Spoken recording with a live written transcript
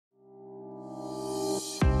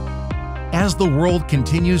As the world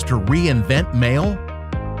continues to reinvent mail,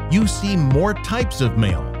 you see more types of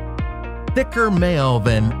mail, thicker mail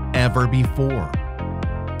than ever before.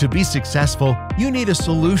 To be successful, you need a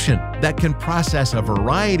solution that can process a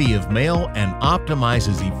variety of mail and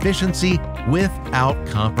optimizes efficiency without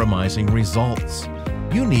compromising results.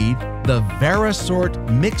 You need the VariSort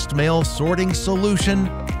Mixed Mail Sorting Solution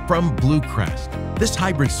from BlueCrest. This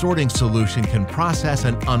hybrid sorting solution can process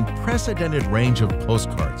an unprecedented range of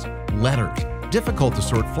postcards, letters,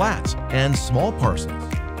 difficult-to-sort flats, and small parcels.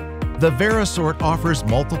 The VariSort offers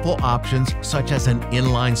multiple options such as an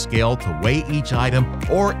inline scale to weigh each item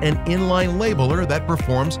or an inline labeler that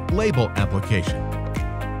performs label application.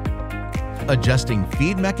 Adjusting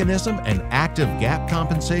feed mechanism and active gap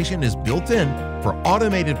compensation is built in for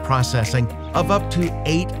automated processing of up to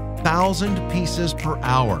 8,000 pieces per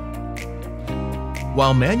hour.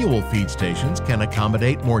 While manual feed stations can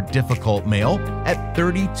accommodate more difficult mail at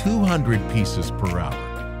 3,200 pieces per hour.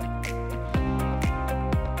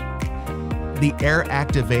 The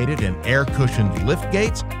air-activated and air-cushioned lift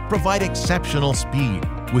gates provide exceptional speed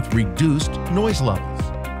with reduced noise levels.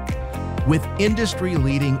 With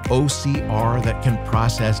industry-leading OCR that can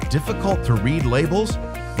process difficult-to-read labels,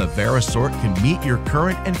 the VariSort can meet your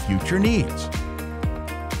current and future needs.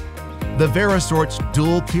 The VariSort's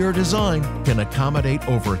dual-tier design can accommodate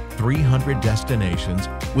over 300 destinations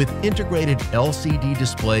with integrated LCD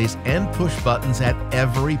displays and push buttons at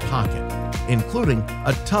every pocket, including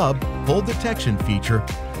a tub pull detection feature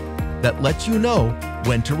that lets you know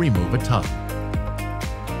when to remove a tub.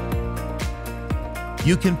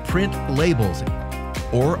 You can print labels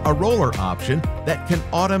or a roller option that can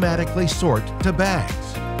automatically sort to bags.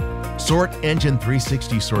 Sort Engine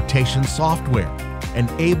 360 sortation software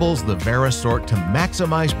enables the VariSort to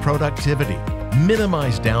maximize productivity,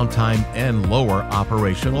 minimize downtime, and lower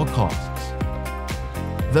operational costs.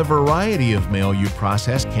 The variety of mail you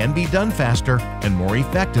process can be done faster and more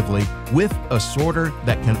effectively with a sorter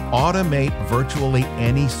that can automate virtually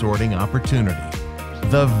any sorting opportunity.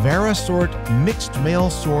 The VariSort Mixed Mail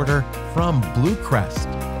Sorter from BlueCrest.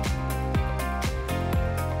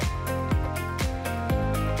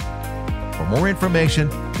 For more information,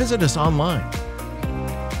 visit us online.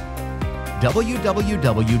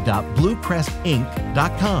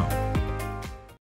 www.bluecrestinc.com